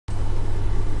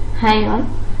Hi all.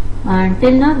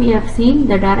 Till now we have seen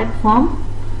the direct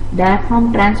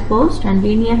form transposed and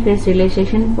linear phase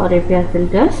realization for FIR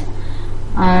filters.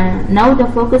 Now the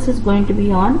focus is going to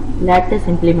be on lattice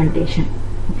implementation.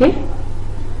 Okay,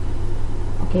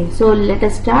 so let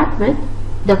us start with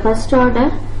the first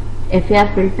order FIR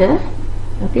filter.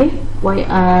 Okay,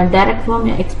 direct form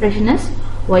expression is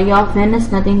y of n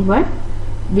is nothing but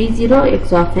b0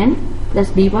 x of n plus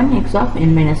b1 x of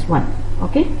n minus 1.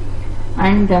 Okay,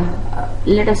 and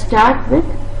let us start with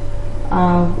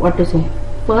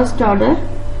first order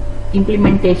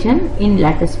implementation in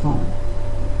lattice form.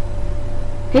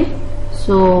 Okay,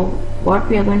 so what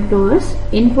we are going to do is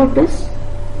input is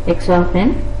x of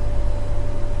n,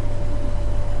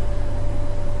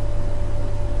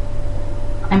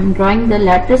 I am drawing the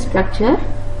lattice structure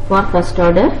for first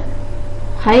order.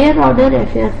 Higher order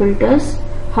FIR filters,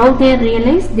 how they are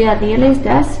realized? They are realized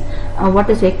as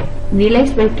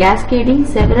realized by cascading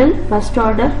several first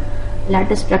order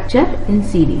lattice structure in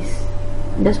series.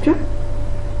 Understood?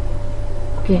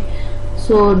 Okay,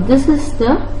 so this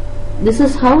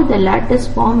is how the lattice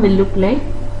form will look like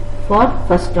for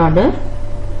first order.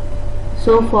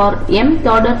 So for mth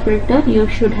order filter you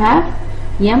should have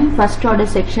m first order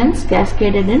sections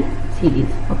cascaded in series.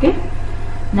 Okay,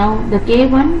 now the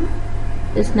K1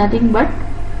 is nothing but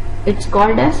it's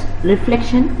called as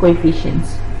reflection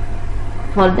coefficients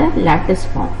for the lattice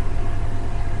form.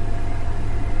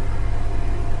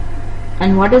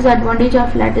 And what is the advantage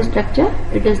of lattice structure?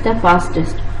 It is the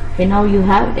fastest. Okay, now you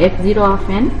have f0 of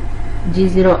n,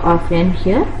 g0 of n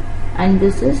here, and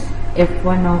this is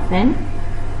f1 of n,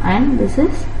 and this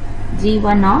is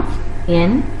g1 of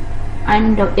n,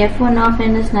 and f1 of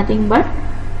n is nothing but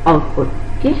output.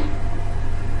 Okay,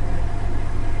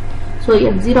 so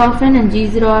f0 of n and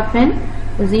g0 of n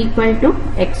is equal to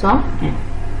x of n.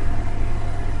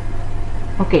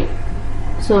 Okay,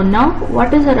 so now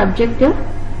what is our objective?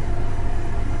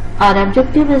 Our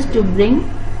objective is to bring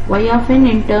y of n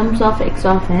in terms of x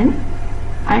of n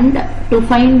and to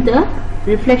find the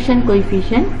reflection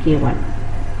coefficient K1.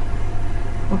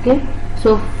 Okay,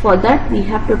 so for that we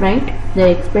have to write the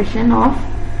expression of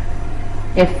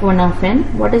f1 of n.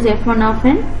 What is f1 of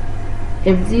n?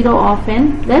 f0 of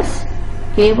n plus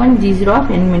K1 g0 of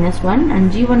n minus 1,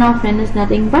 and g1 of n is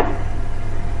nothing but,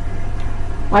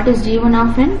 what is g1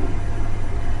 of n?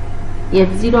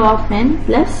 f0 of n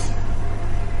plus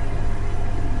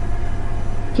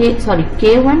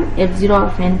K1 f0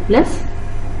 of n plus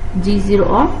g0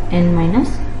 of n minus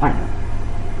 1.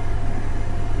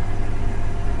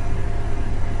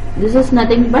 This is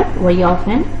nothing but y of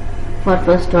n for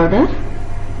first order.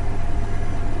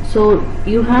 So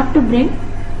you have to bring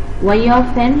y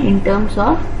of n in terms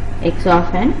of x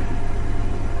of n.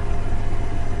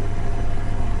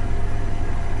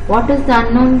 What is the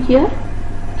unknown here?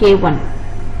 K1.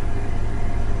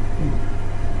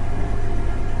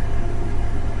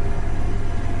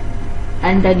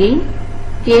 And again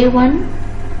K1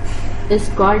 is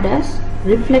called as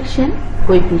reflection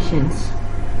coefficients.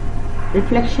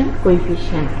 Reflection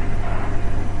coefficient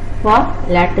for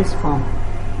lattice form.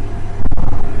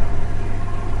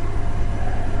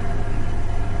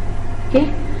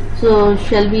 Okay, so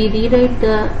shall we rewrite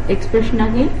the expression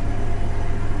again?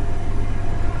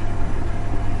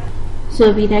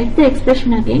 So we write the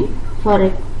expression again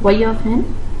for y of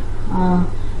n.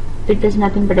 It is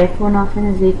nothing but f1 of n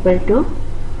is equal to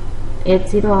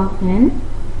f0 of n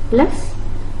plus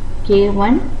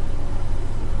K1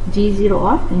 g0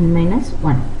 of n minus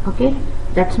 1. Okay,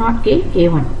 that's not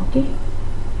K1. Okay,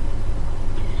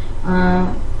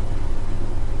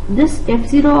 this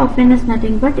f0 of n is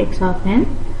nothing but x of n,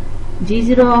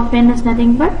 g0 of n is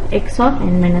nothing but x of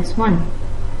n minus 1.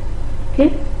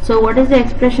 Okay, so what is the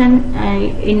expression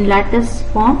in lattice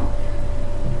form?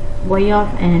 Y of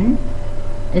n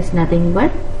is nothing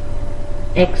but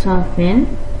x of n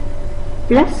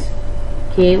plus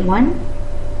K1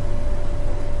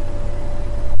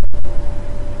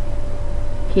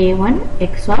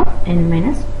 x of n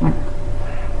minus 1.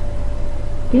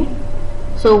 Okay,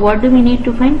 so what do we need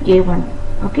to find? K1.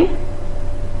 Okay,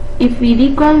 if we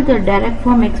recall the direct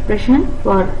form expression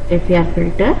for FIR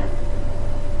filter,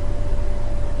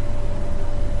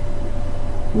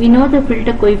 we know the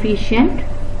filter coefficient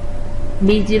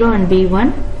b0 and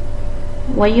b1.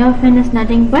 Y of n is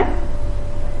nothing but,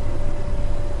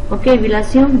 okay, we'll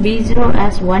assume b0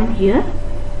 as 1 here.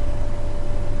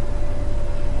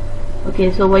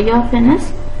 Okay, so y of n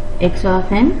is x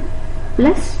of n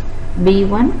plus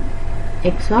b1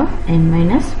 x of n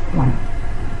minus 1.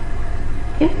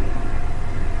 Okay,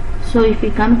 so if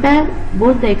we compare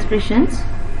both the expressions,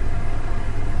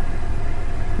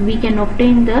 we can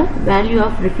obtain the value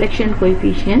of reflection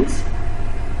coefficients.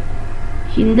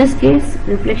 In this case,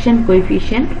 reflection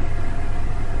coefficient,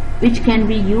 which can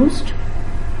be used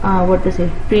to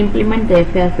implement the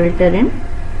FIR filter in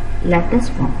lattice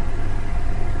form.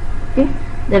 Okay,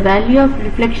 the value of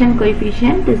reflection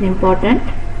coefficient is important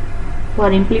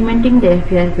for implementing the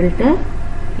FIR filter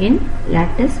in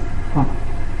lattice form.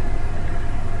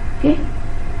 Okay,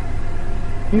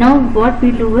 now what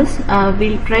we'll do is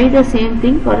we'll try the same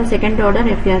thing for a second order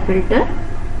FIR filter.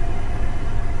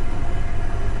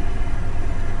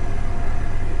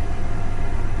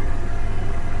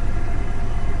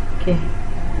 Okay,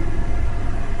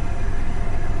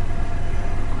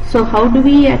 so how do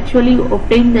we actually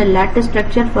obtain the lattice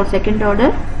structure for second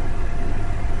order?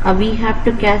 We have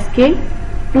to cascade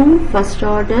two first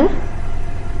order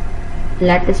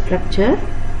lattice structure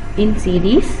in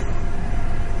series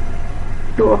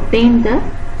to obtain the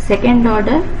second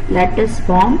order lattice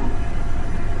form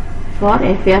for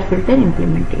FIR filter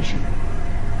implementation.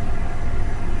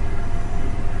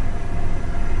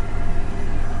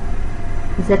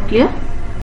 Is that clear?